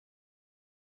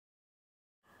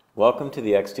Welcome to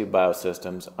the X2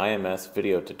 Biosystems IMS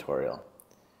video tutorial.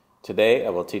 Today I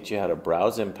will teach you how to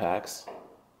browse impacts,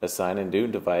 assign a new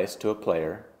device to a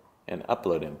player, and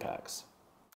upload impacts.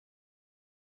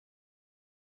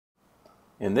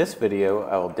 In this video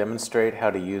I will demonstrate how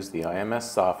to use the IMS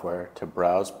software to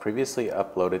browse previously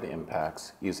uploaded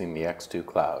impacts using the X2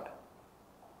 cloud.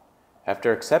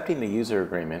 After accepting the user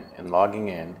agreement and logging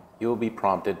in, you will be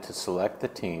prompted to select the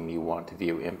team you want to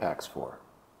view impacts for.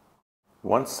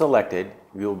 Once selected,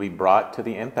 you will be brought to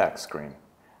the impact screen.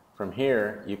 From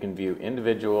here, you can view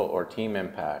individual or team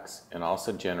impacts and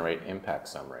also generate impact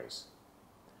summaries.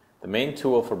 The main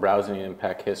tool for browsing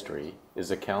impact history is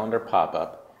a calendar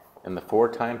pop-up and the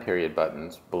 4 time period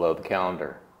buttons below the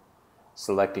calendar.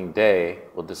 Selecting day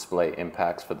will display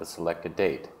impacts for the selected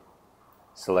date.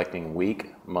 Selecting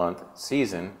week, month,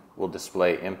 season will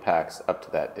display impacts up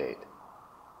to that date.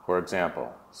 For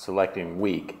example, selecting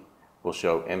week will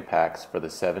show impacts for the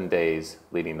 7 days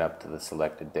leading up to the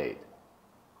selected date.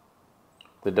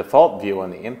 The default view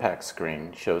on the impact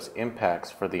screen shows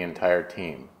impacts for the entire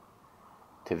team.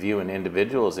 To view an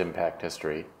individual's impact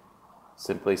history,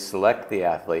 simply select the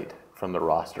athlete from the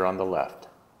roster on the left.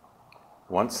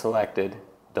 Once selected,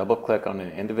 double-click on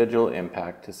an individual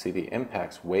impact to see the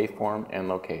impact's waveform and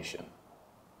location.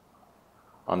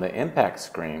 On the impact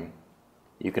screen,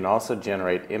 you can also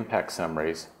generate impact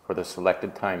summaries for the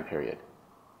selected time period.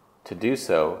 To do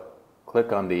so,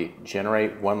 click on the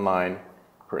Generate One Line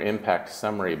per Impact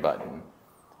Summary button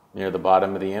near the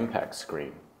bottom of the impact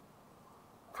screen.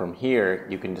 From here,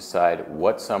 you can decide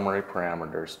what summary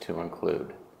parameters to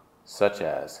include, such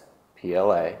as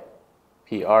PLA,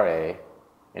 PRA,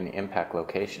 and impact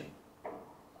location.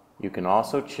 You can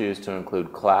also choose to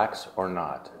include clacks or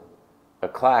not. A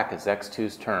clack is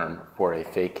X2's term for a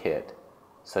fake hit,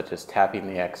 such as tapping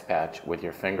the xPatch with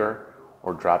your finger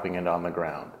or dropping it on the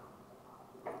ground.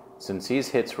 Since these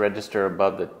hits register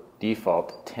above the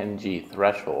default 10G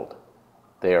threshold,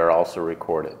 they are also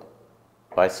recorded.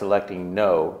 By selecting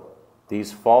No,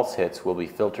 these false hits will be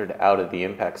filtered out of the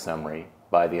impact summary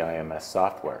by the IMS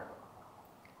software.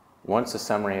 Once the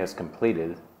summary is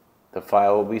completed, the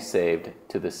file will be saved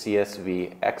to the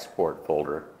CSV export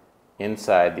folder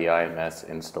inside the IMS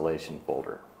installation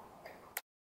folder.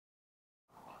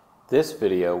 This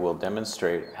video will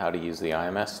demonstrate how to use the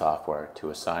IMS software to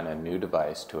assign a new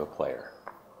device to a player.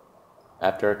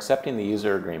 After accepting the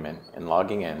user agreement and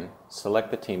logging in,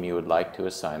 select the team you would like to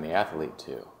assign the athlete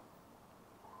to.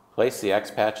 Place the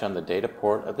xPatch on the data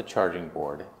port of the charging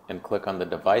board and click on the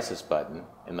Devices button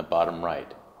in the bottom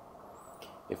right.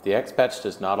 If the xPatch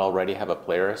does not already have a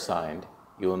player assigned,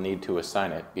 you will need to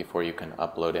assign it before you can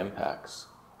upload impacts.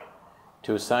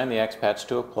 To assign the xPatch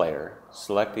to a player,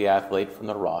 select the athlete from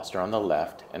the roster on the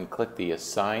left and click the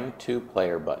Assign to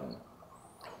Player button.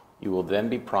 You will then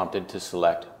be prompted to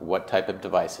select what type of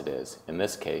device it is, in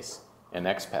this case, an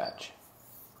xPatch.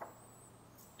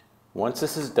 Once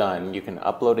this is done, you can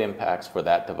upload impacts for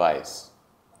that device.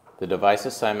 The device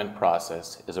assignment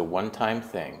process is a one-time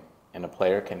thing, and a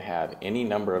player can have any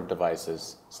number of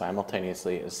devices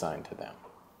simultaneously assigned to them.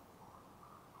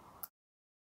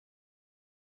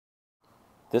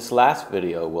 This last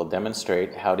video will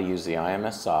demonstrate how to use the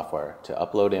IMS software to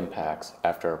upload impacts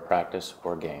after a practice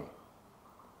or game.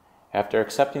 After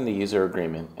accepting the user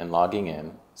agreement and logging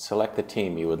in, select the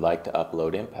team you would like to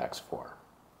upload impacts for.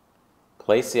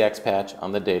 Place the xPatch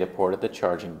on the data port of the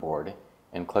charging board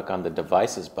and click on the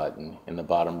Devices button in the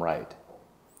bottom right.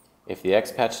 If the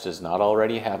xPatch does not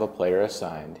already have a player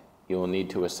assigned, you will need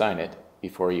to assign it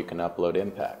before you can upload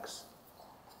impacts.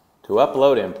 To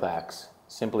upload impacts,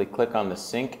 simply click on the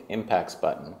Sync Impacts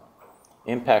button.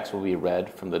 Impacts will be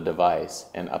read from the device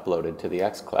and uploaded to the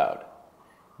xCloud.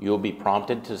 You will be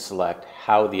prompted to select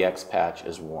how the xPatch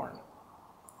is worn.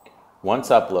 Once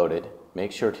uploaded,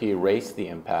 make sure to erase the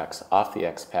impacts off the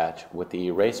xPatch with the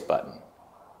Erase button,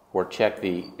 or check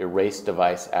the Erase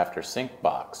Device After Sync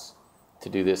box to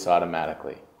do this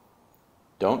automatically.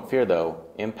 Don't fear though,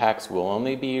 impacts will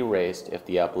only be erased if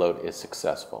the upload is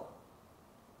successful.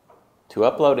 To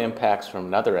upload impacts from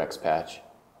another xPatch,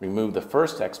 remove the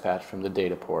first xPatch from the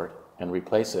data port and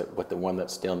replace it with the one that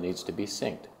still needs to be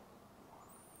synced.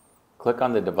 Click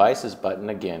on the Devices button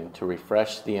again to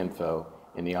refresh the info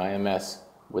in the IMS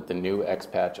with the new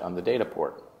xPatch on the data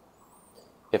port.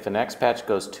 If an xPatch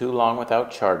goes too long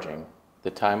without charging,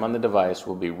 the time on the device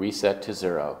will be reset to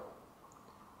 0.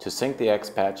 To sync the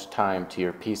xPatch time to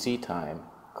your PC time,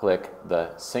 click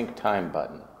the Sync Time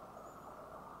button.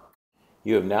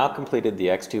 You have now completed the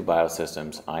X2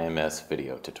 Biosystems IMS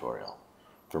video tutorial.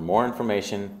 For more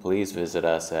information, please visit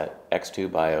us at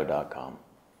x2bio.com.